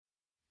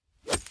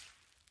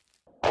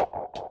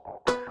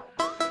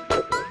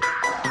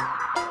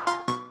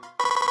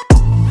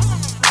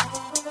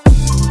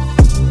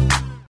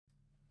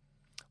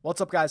What's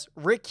up, guys?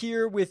 Rick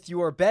here with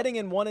your betting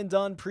and one and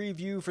done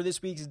preview for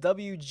this week's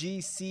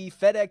WGC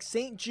FedEx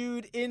St.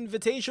 Jude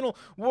Invitational.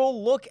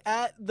 We'll look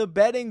at the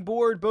betting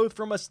board both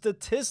from a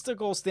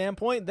statistical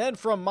standpoint, then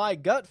from my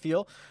gut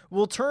feel.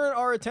 We'll turn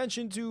our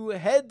attention to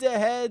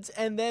head-to-heads,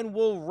 and then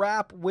we'll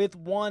wrap with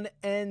one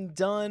and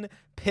done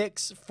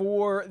picks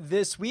for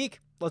this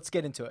week. Let's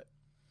get into it.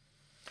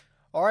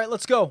 All right,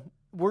 let's go.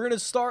 We're going to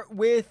start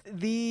with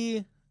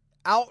the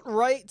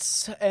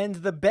outrights and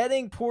the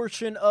betting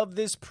portion of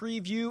this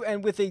preview,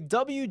 and with a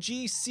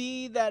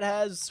WGC that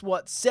has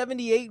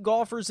 78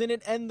 golfers in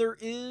it, and there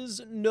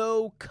is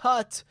no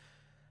cut.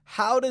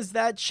 How does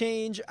that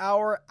change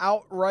our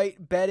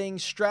outright betting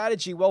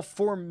strategy? Well,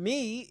 for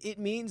me, it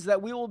means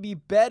that we will be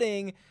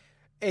betting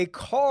a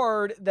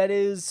card that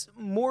is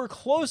more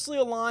closely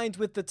aligned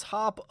with the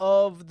top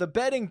of the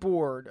betting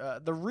board.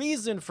 The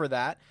reason for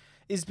that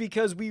is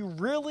because we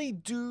really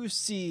do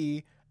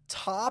see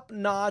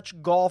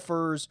top-notch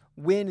golfers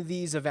win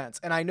these events.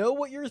 And I know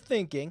what you're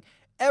thinking.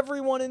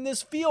 Everyone in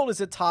this field is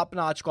a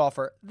top-notch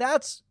golfer.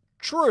 That's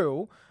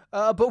true,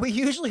 but we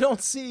usually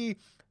don't see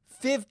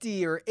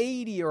 50 or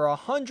 80 or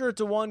 100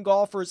 to 1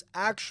 golfers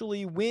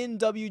actually win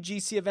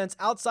WGC events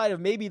outside of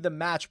maybe the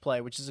match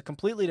play, which is a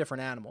completely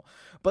different animal.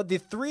 But the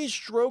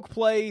 3-stroke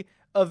play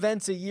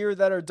events a year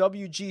that are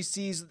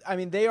WGCs, I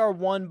mean, they are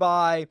won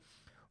by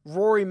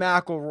Rory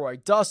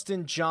McIlroy,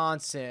 Dustin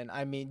Johnson,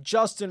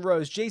 Justin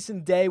Rose,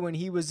 Jason Day when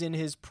he was in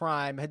his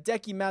prime,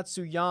 Hideki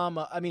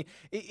Matsuyama.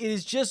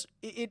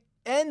 It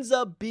ends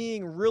up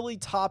being really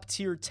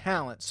top-tier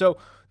talent. So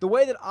the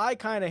way that I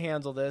kind of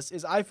handle this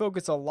is I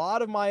focus a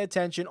lot of my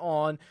attention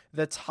on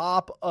the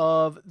top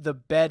of the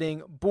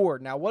betting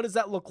board. Now, what does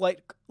that look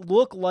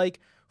like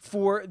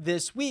for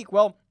this week?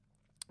 Well,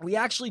 we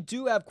actually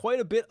do have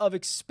quite a bit of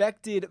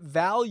expected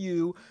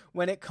value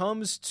when it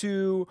comes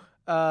to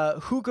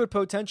who could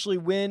potentially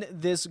win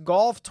this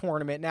golf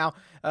tournament. Now,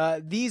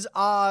 these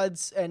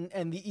odds and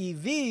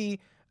the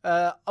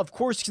EV, of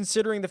course,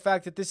 considering the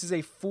fact that this is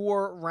a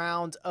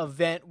 4-round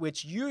event,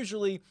 which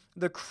usually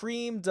the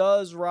cream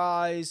does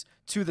rise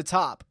to the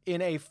top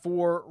in a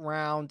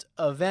 4-round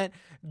event.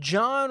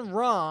 Jon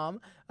Rahm,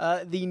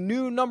 the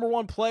new number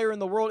 1 player in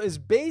the world, is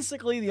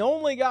basically the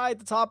only guy at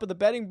the top of the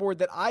betting board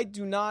that I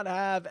do not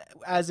have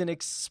as an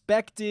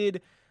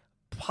expected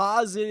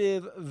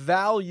positive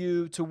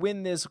value to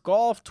win this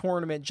golf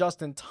tournament.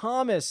 Justin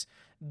Thomas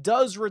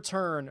does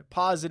return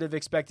positive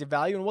expected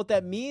value, and what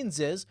that means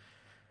is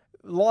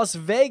Las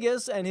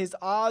Vegas and his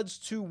odds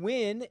to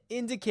win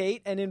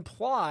indicate and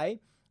imply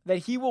that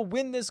he will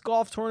win this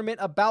golf tournament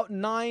about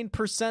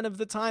 9% of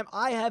the time.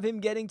 I have him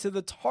getting to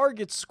the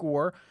target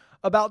score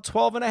about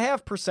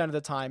 12.5% of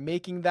the time,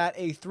 making that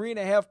a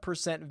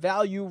 3.5%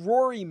 value.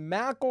 Rory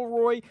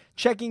McIlroy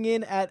checking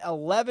in at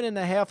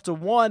 11.5 to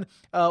 1.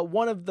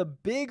 One of the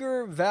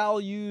bigger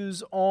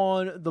values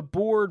on the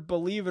board,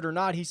 believe it or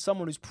not. He's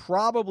someone who's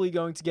probably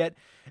going to get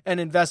an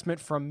investment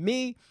from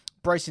me.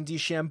 Bryson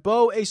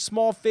DeChambeau, a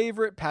small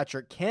favorite.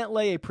 Patrick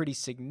Cantlay, a pretty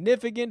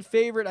significant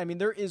favorite. I mean,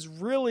 there is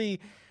really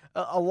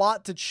a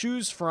lot to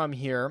choose from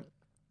here.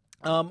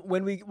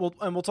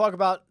 We'll talk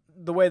about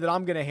the way that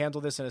I'm going to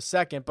handle this in a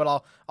second, but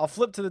I'll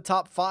flip to the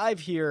top 5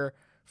 here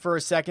for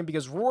a second,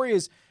 because Rory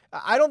is,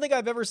 I don't think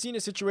I've ever seen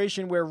a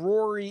situation where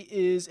Rory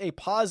is a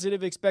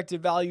positive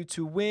expected value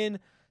to win,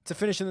 to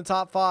finish in the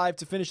top 5,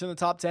 to finish in the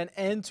top 10,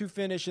 and to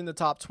finish in the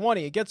top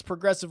 20. It gets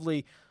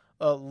progressively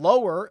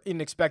lower in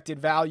expected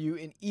value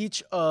in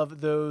each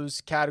of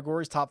those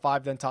categories, top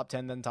 5, then top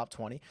 10, then top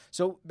 20.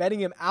 So betting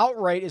him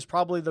outright is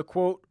probably the,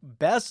 quote,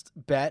 best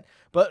bet,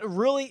 but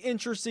really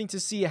interesting to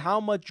see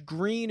how much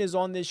green is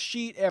on this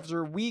sheet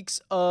after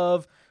weeks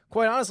of,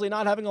 quite honestly,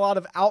 not having a lot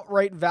of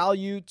outright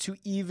value to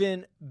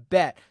even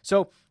bet.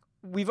 So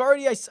we've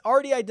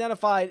already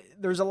identified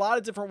there's a lot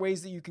of different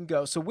ways that you can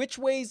go. So which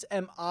ways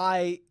am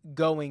I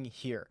going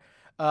here?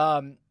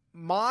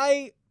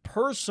 My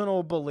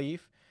personal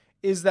belief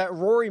is that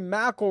Rory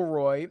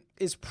McIlroy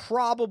is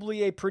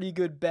probably a pretty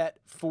good bet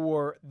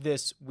for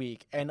this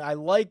week. And I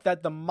like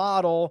that the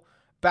model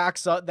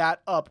backs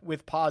that up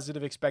with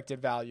positive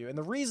expected value. And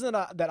the reason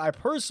that I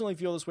personally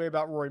feel this way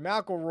about Rory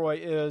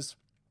McIlroy is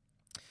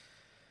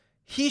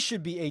he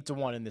should be 8 to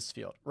 1 in this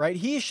field, right?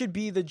 He should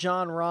be the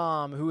Jon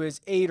Rahm who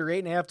is 8 or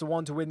 8.5 to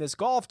 1 to win this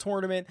golf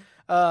tournament.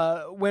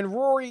 When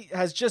Rory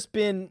has just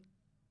been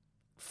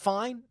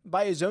fine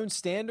by his own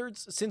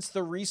standards since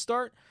the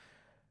restart.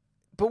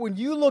 But when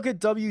you look at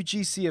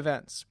WGC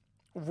events,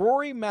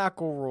 Rory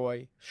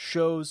McIlroy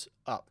shows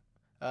up.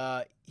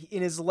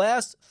 In his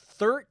last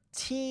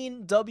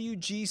 13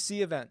 WGC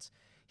events,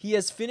 he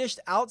has finished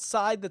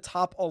outside the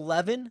top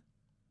 11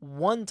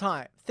 one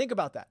time. Think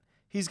about that.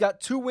 He's got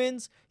 2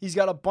 wins. He's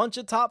got a bunch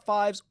of top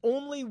 5s.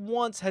 Only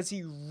once has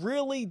he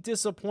really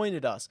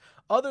disappointed us.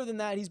 Other than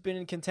that, he's been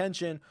in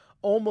contention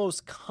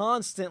almost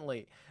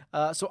constantly.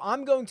 So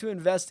I'm going to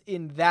invest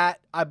in that,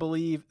 I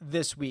believe,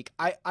 this week.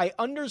 I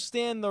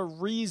understand the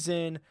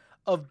reason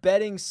of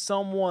betting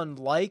someone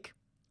like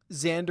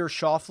Xander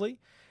Schauffele,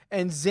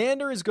 And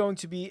Xander is going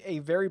to be a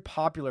very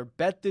popular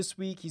bet this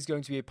week. He's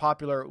going to be a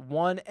popular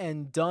one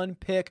and done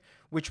pick,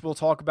 which we'll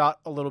talk about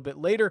a little bit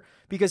later,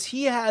 because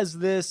he has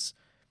this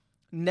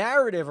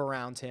narrative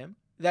around him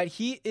that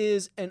he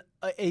is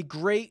a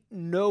great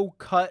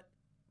no-cut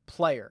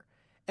player.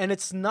 And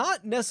it's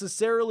not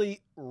necessarily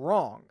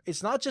wrong.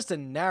 It's not just a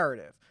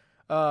narrative.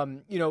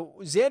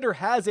 Xander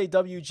has a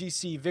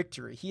WGC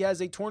victory. He has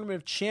a Tournament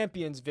of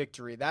Champions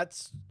victory.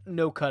 That's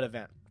no-cut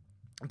event.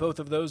 Both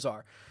of those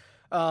are.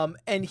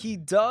 And he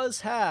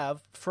does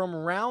have, from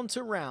round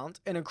to round,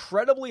 an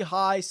incredibly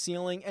high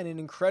ceiling and an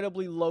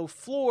incredibly low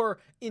floor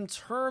in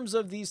terms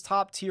of these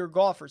top-tier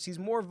golfers. He's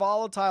more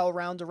volatile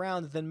round to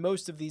round than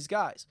most of these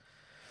guys.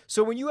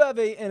 So when you have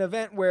an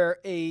event where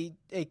a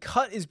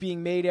cut is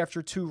being made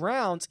after 2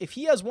 rounds, if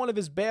he has one of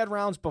his bad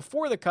rounds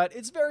before the cut,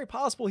 it's very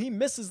possible he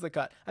misses the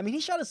cut. I mean, he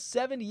shot a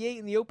 78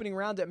 in the opening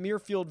round at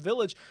Muirfield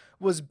Village,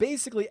 was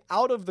basically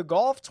out of the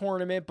golf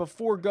tournament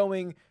before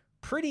going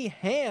pretty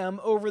ham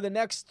over the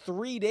next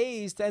 3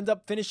 days to end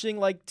up finishing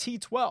like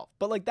T12.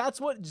 But like, that's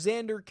what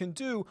Xander can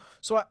do.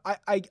 So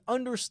I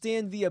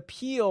understand the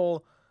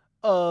appeal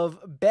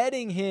of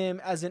betting him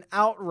as an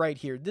outright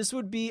here. This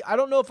would be, I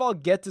don't know if I'll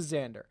get to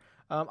Xander.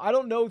 I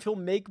don't know if he'll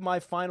make my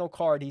final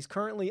card. He's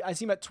currently, I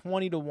see him at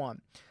 20-1.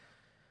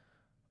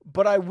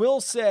 But I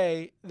will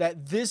say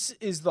that this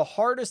is the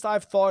hardest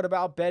I've thought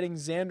about betting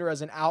Xander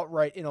as an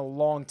outright in a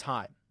long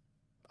time.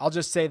 I'll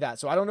just say that.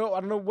 So I don't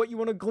know what you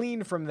want to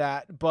glean from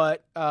that,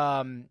 but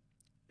I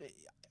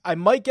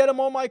might get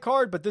him on my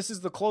card, but this is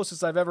the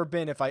closest I've ever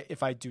been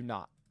if I do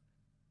not.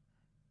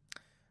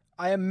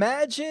 I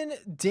imagine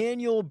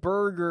Daniel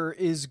Berger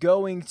is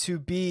going to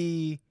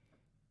be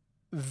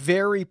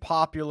very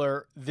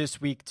popular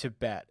this week to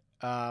bet.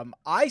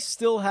 I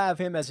still have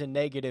him as a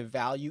negative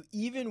value,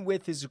 even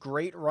with his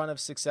great run of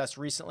success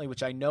recently,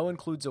 which I know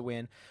includes a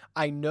win.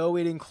 I know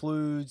it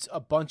includes a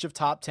bunch of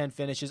top 10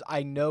 finishes.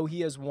 I know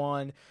he has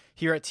won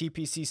here at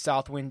TPC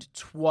Southwind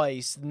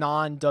twice,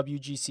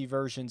 non-WGC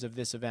versions of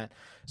this event.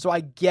 So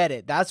I get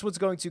it. That's what's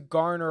going to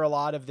garner a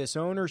lot of this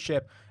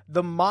ownership.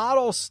 The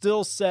model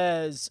still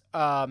says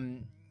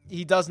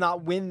he does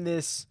not win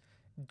this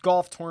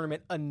golf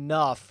tournament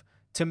enough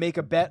to make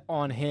a bet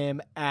on him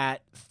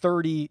at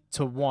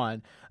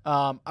 30-1.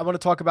 I want to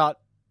talk about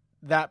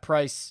that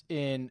price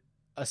in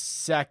a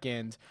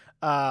second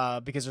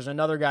because there's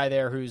another guy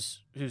there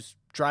who's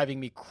driving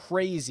me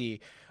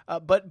crazy.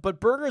 But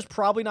Berger is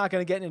probably not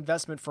going to get an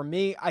investment from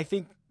me. I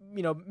think,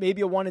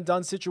 maybe a one and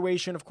done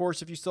situation. Of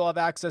course, if you still have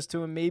access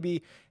to him,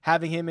 maybe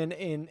having him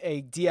in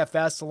a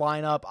DFS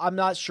lineup. I'm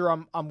not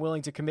sure I'm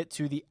willing to commit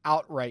to the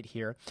outright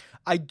here.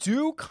 I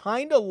do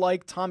kind of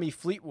like Tommy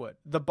Fleetwood.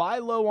 The buy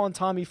low on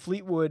Tommy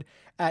Fleetwood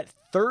at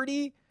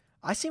 30,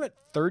 I see him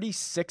at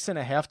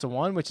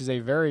 36.5-1, which is a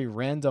very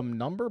random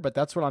number, but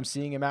that's what I'm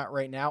seeing him at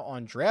right now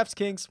on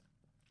DraftKings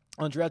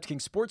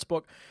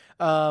Sportsbook.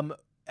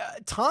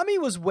 Tommy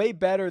was way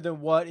better than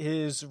what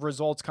his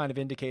results kind of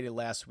indicated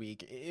last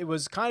week. It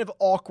was kind of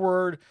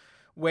awkward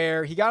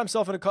where he got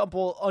himself in a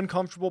couple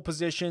uncomfortable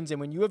positions, and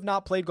when you have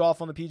not played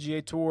golf on the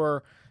PGA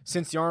Tour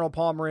since the Arnold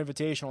Palmer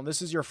Invitational, and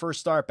this is your first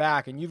start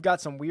back, and you've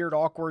got some weird,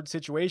 awkward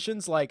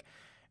situations, like,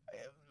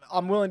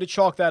 I'm willing to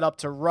chalk that up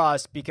to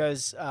rust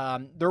because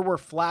there were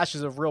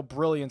flashes of real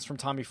brilliance from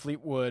Tommy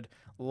Fleetwood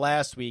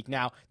last week.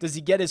 Now, does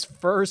he get his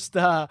first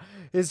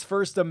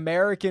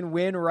American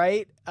win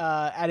right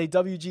at a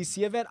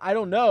WGC event? I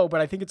don't know,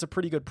 but I think it's a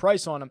pretty good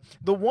price on him.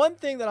 The one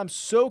thing that I'm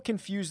so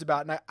confused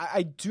about, and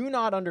I do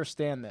not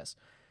understand this,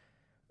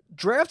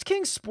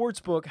 DraftKings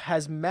Sportsbook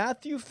has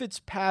Matthew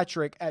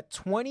Fitzpatrick at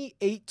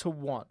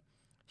 28-1.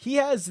 He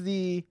has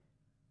the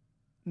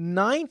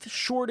 9th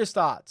shortest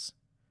odds.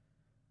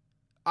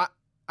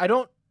 I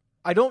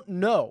don't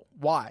know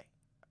why.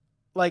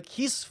 Like,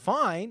 he's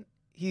fine.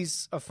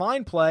 He's a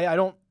fine play. I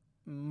don't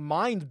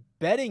mind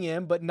betting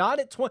him, but not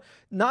at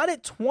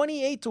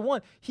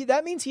 28-1.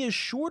 That means he has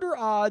shorter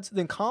odds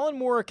than Colin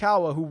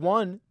Morikawa, who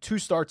won 2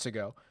 starts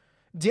ago.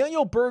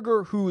 Daniel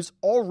Berger, who's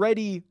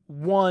already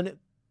won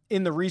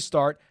in the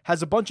restart,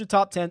 has a bunch of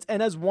top 10s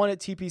and has won at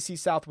TPC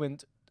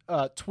Southwind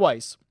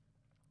twice.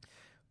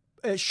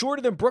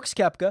 Shorter than Brooks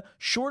Koepka,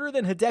 shorter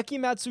than Hideki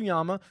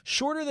Matsuyama,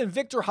 shorter than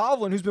Viktor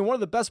Hovland, who's been one of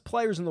the best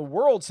players in the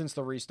world since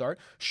the restart,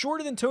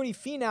 shorter than Tony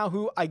Finau,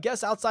 who I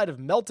guess outside of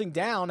melting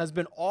down has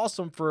been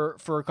awesome for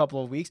a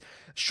couple of weeks,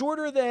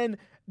 shorter than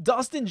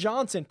Dustin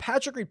Johnson,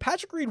 Patrick Reed.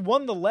 Patrick Reed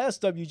won the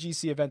last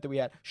WGC event that we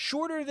had.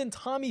 Shorter than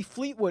Tommy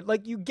Fleetwood.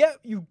 Like, you get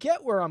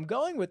where I'm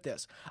going with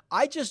this.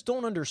 I just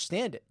don't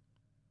understand it.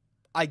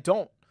 I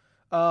don't.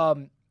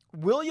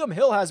 William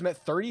Hill has him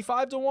at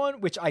 35-1,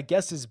 which I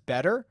guess is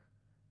better.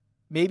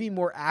 Maybe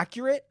more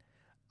accurate.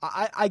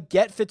 I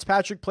get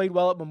Fitzpatrick played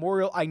well at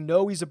Memorial. I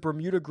know he's a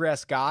Bermuda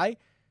grass guy.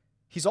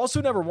 He's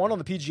also never won on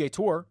the PGA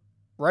Tour,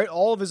 right?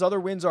 All of his other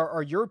wins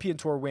are European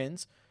Tour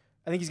wins.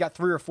 I think he's got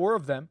 3 or 4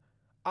 of them.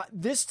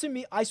 This, to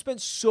me, I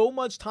spent so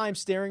much time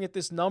staring at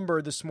this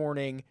number this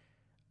morning,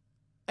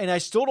 and I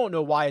still don't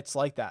know why it's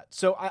like that.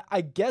 So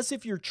I guess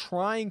if you're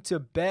trying to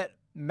bet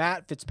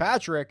Matt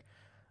Fitzpatrick,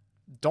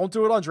 don't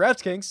do it on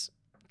DraftKings.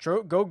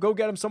 Go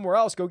get him somewhere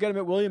else. Go get him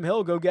at William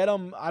Hill. Go get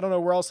him. I don't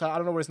know where else. I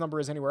don't know what his number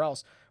is anywhere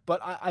else. But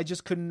I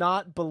just could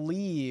not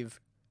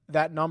believe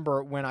that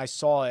number when I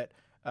saw it.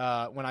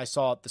 When I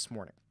saw it this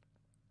morning.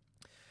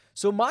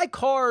 So my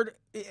card,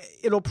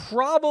 it'll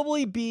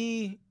probably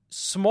be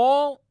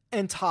small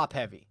and top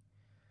heavy,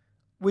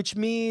 which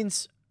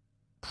means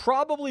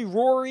probably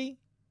Rory,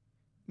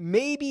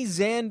 maybe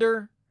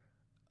Xander,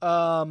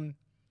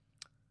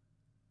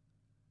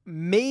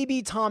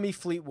 maybe Tommy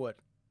Fleetwood.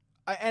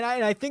 And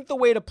I think the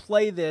way to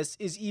play this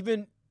is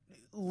even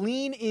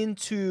lean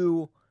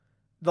into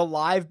the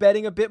live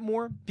betting a bit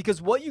more,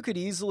 because what you could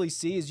easily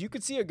see is you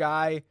could see a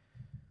guy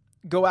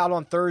go out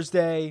on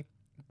Thursday,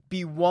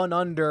 be 1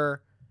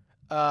 under,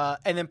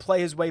 and then play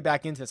his way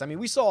back into this. I mean,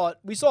 we saw it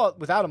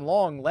with Adam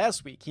Long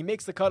last week. He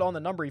makes the cut on the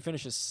number. He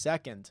finishes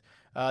second.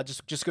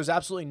 Just goes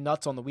absolutely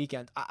nuts on the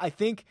weekend. I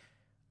think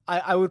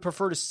I would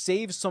prefer to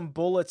save some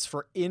bullets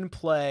for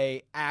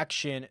in-play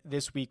action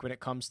this week when it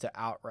comes to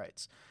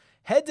outrights.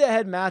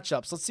 Head-to-head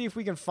matchups. Let's see if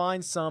we can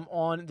find some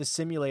on the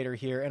simulator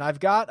here. And I've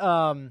got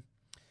some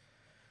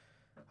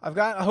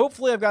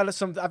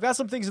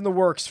things in the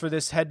works for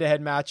this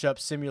head-to-head matchup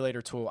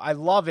simulator tool. I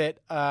love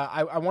it.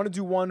 I want to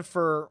do one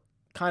for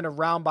kind of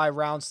round by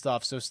round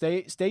stuff. So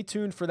stay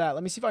tuned for that.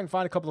 Let me see if I can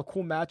find a couple of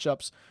cool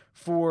matchups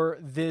for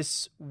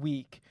this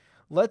week.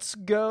 Let's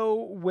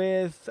go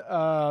with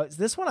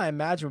this one. I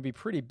imagine would be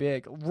pretty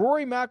big.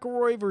 Rory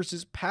McIlroy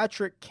versus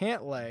Patrick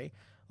Cantlay.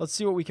 Let's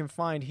see what we can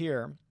find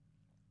here.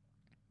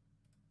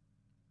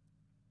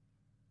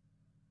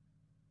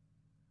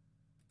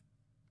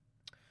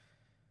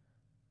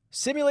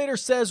 Simulator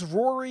says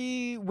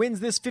Rory wins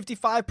this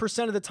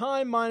 55% of the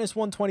time, minus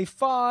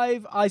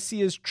 125. I see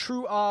his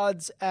true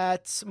odds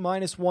at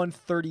minus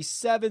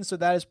 137, so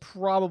that is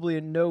probably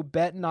a no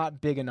bet,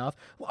 not big enough.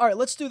 All right,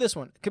 let's do this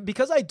one.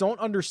 Because I don't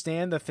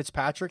understand the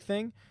Fitzpatrick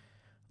thing,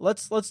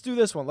 let's do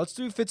this one. Let's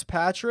do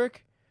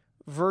Fitzpatrick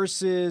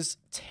versus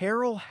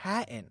Tyrrell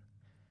Hatton.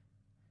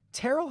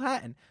 Tyrrell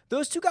Hatton.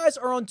 Those two guys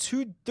are on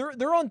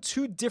they're on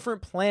two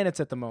different planets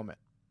at the moment.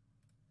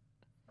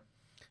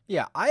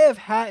 Yeah, I have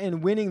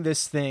Hatton winning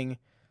this thing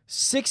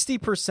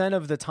 60%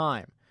 of the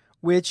time,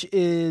 which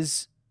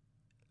is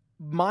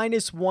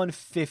minus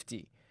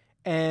 150.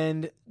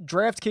 And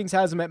DraftKings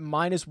has him at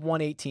minus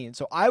 118.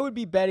 So I would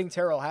be betting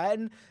Tyrrell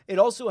Hatton. It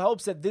also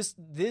helps that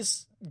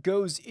this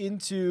goes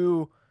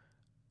into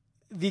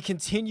the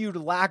continued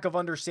lack of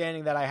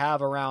understanding that I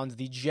have around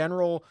the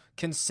general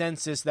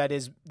consensus that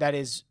is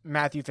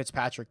Matthew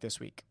Fitzpatrick this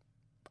week.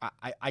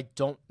 I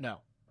don't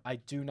know. I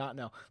do not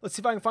know. Let's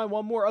see if I can find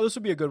one more. Oh, this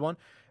would be a good one.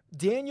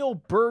 Daniel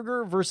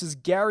Berger versus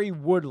Gary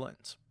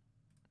Woodland.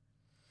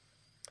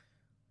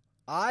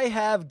 I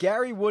have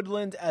Gary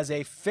Woodland as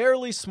a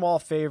fairly small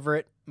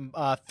favorite,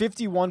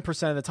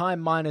 51% of the time,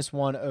 minus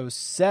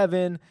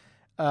 107,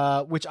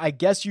 which I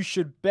guess you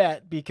should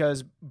bet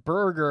because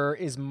Berger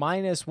is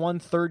minus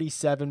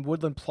 137,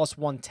 Woodland plus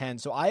 110.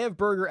 So I have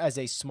Berger as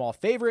a small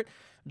favorite.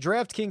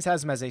 DraftKings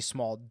has him as a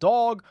small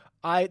dog.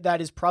 That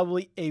is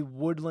probably a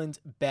Woodland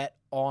bet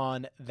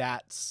on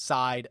that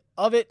side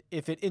of it.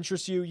 If it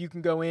interests you, you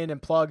can go in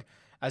and plug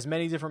as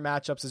many different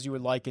matchups as you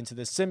would like into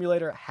this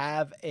simulator.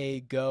 Have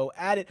a go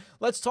at it.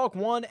 Let's talk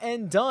one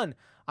and done.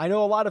 I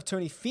know a lot of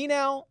Tony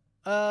Finau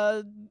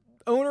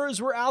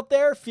owners were out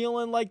there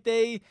feeling like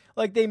they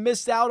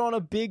missed out on a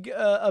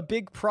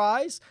big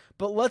prize,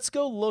 but let's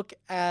go look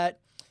at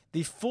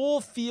the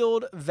full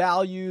field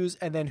values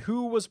and then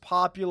who was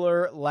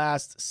popular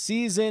last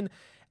season.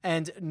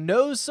 And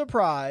no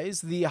surprise,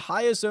 the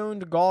highest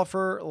owned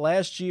golfer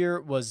last year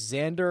was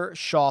Xander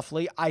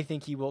Schauffele. I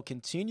think he will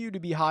continue to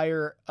be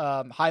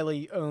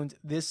highly owned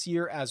this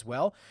year as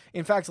well.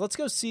 In fact, let's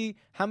go see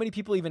how many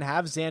people even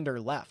have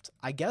Xander left.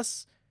 I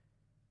guess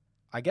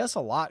a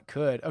lot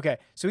could. Okay,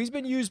 so he's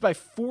been used by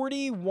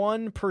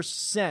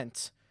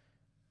 41%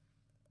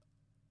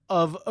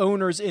 of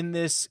owners in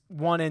this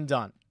one and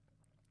done.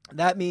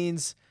 That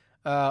means,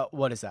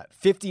 what is that?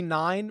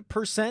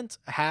 59%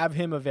 have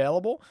him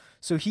available.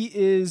 So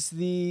he's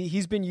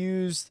been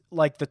used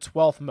like the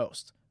 12th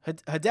most.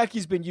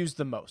 Hideki's been used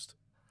the most.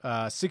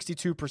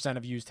 62%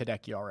 have used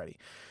Hideki already.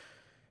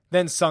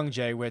 Then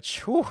Sungjae, which,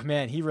 whew,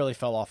 man, he really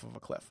fell off of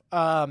a cliff.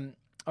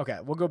 Okay,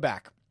 we'll go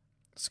back.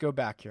 Let's go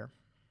back here.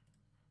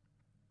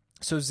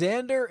 So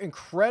Xander,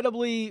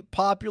 incredibly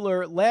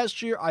popular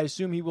last year. I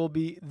assume he will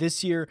be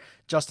this year.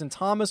 Justin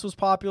Thomas was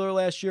popular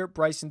last year.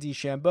 Bryson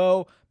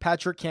DeChambeau,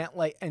 Patrick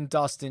Cantlay, and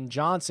Dustin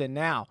Johnson.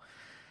 Now,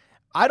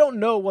 I don't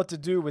know what to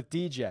do with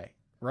DJ,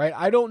 right?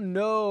 I don't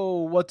know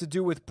what to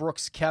do with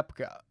Brooks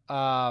Koepka.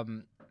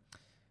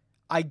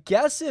 I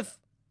guess if,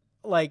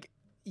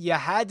 you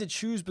had to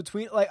choose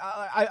between,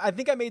 I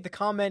think I made the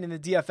comment in the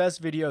DFS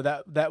video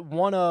that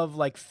one of,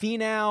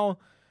 Finau,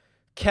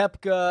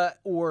 Koepka,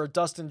 or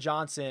Dustin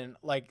Johnson,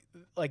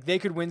 they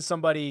could win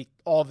somebody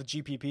all the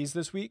GPPs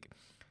this week.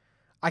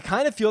 I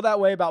kind of feel that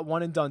way about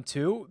one and done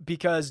too,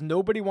 because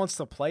nobody wants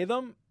to play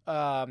them.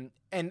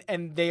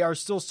 And they are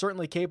still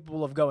certainly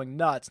capable of going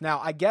nuts. Now,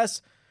 I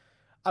guess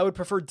I would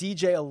prefer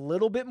DJ a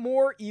little bit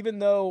more, even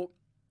though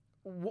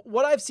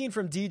what I've seen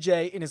from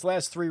DJ in his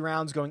last 3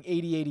 rounds going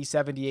 80, 80,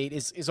 78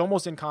 is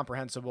almost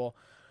incomprehensible.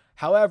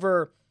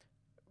 However,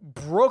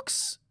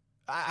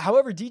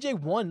 DJ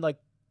won like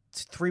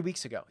 3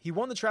 weeks ago. He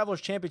won the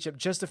Travelers Championship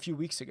just a few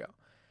weeks ago.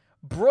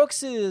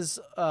 Brooks's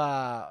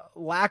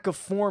lack of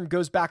form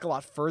goes back a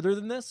lot further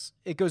than this.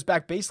 It goes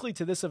back basically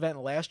to this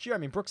event last year. I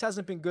mean, Brooks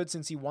hasn't been good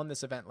since he won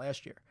this event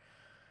last year.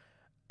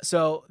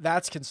 So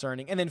that's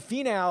concerning. And then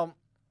Finau,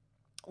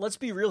 let's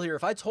be real here.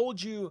 If I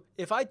told you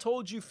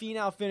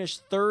Finau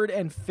finished 3rd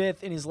and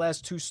 5th in his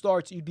last 2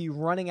 starts, you'd be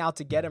running out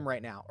to get him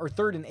right now. Or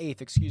 3rd and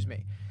 8th, excuse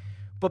me.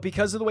 But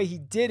because of the way he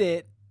did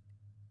it,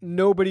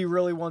 nobody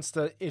really wants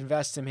to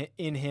invest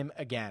in him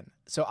again.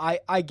 So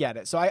I get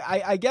it. So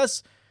I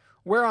guess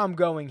where I'm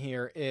going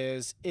here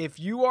is if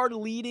you are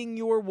leading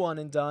your one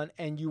and done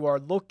and you are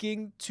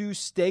looking to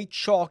stay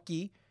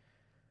chalky,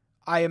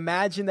 I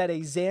imagine that a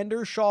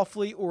Xander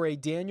Schauffele or a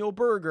Daniel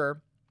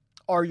Berger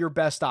are your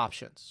best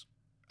options.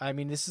 I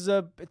mean, it's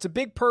a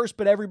big purse,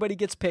 but everybody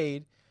gets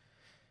paid.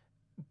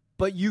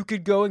 But you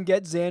could go and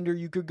get Xander,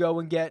 you could go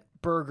and get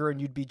Berger, and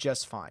you'd be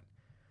just fine.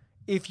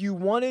 If you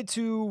wanted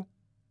to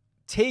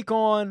take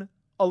on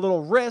a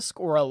little risk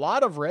or a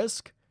lot of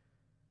risk,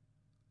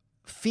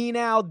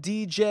 Finau,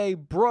 DJ,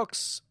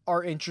 Brooks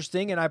are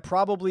interesting, and I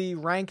probably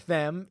rank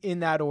them in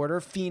that order,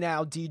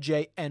 Finau,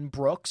 DJ, and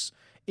Brooks,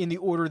 in the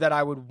order that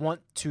I would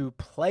want to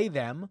play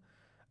them.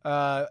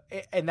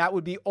 And that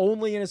would be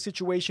only in a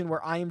situation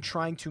where I am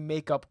trying to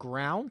make up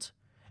ground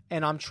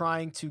and I'm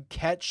trying to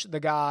catch the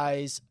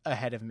guys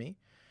ahead of me.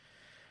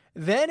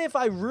 Then if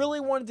I really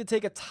wanted to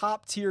take a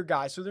top tier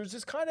guy, so there's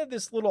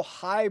this little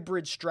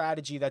hybrid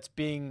strategy that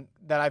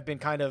I've been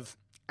kind of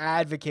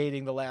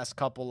advocating the last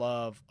couple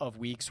of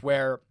weeks,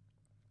 where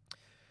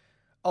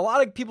a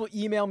lot of people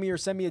email me or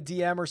send me a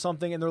DM or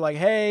something and they're like,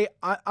 hey,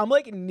 I'm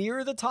like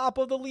near the top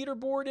of the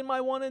leaderboard in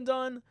my one and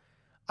done.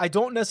 I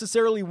don't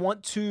necessarily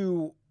want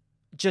to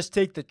just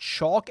take the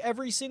chalk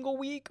every single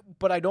week,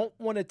 but I don't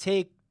want to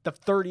take the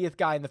 30th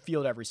guy in the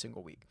field every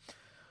single week.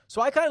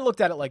 So I kind of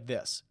looked at it like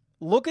this.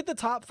 Look at the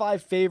top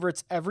 5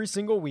 favorites every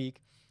single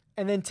week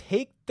and then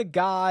take the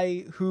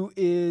guy who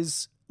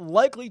is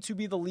likely to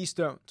be the least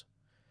owned.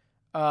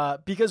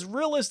 Because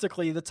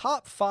realistically, the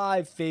top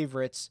 5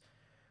 favorites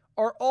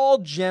are all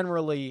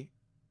generally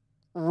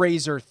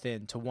razor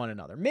thin to one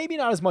another. Maybe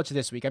not as much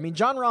this week. I mean,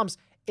 Jon Rahm's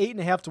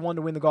 8.5 to 1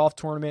 to win the golf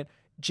tournament.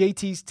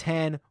 JT's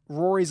 10,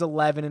 Rory's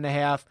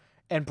 11.5,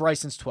 and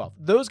Bryson's 12.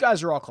 Those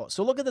guys are all close.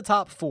 So look at the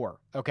top 4,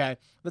 okay?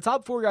 The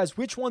top 4 guys,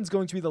 which one's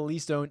going to be the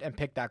least owned, and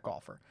pick that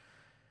golfer.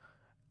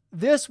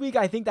 This week,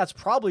 I think that's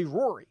probably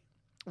Rory,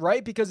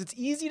 right? Because it's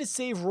easy to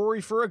save Rory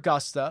for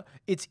Augusta.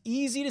 It's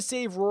easy to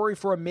save Rory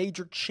for a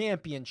major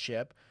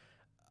championship.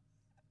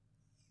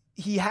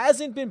 He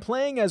hasn't been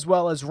playing as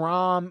well as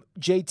Rahm,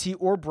 JT,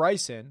 or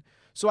Bryson.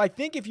 So I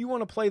think if you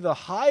want to play the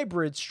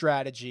hybrid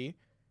strategy,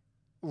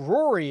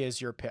 Rory is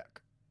your pick.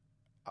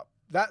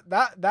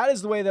 That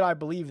is the way that I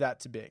believe that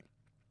to be.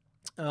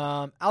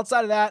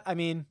 Outside of that, I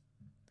mean,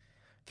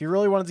 if you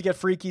really wanted to get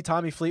freaky,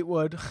 Tommy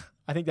Fleetwood,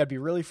 I think that'd be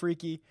really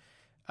freaky.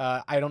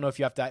 I don't know if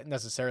you have to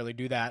necessarily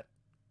do that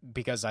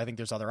because I think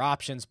there's other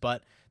options,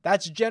 but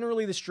that's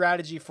generally the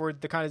strategy for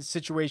the kind of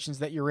situations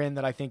that you're in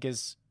that I think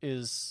is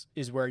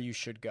where you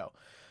should go.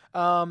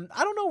 I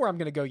don't know where I'm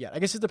going to go yet. I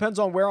guess it depends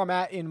on where I'm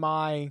at in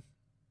my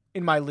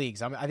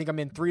leagues. I think I'm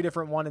in 3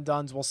 different one and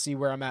dones. We'll see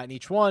where I'm at in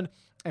each one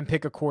and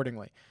pick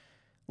accordingly.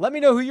 Let me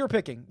know who you're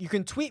picking. You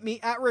can tweet me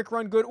at Rick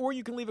Run Good, or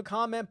you can leave a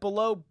comment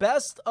below.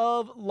 Best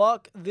of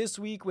luck this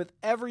week with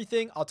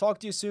everything. I'll talk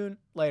to you soon.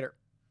 Later.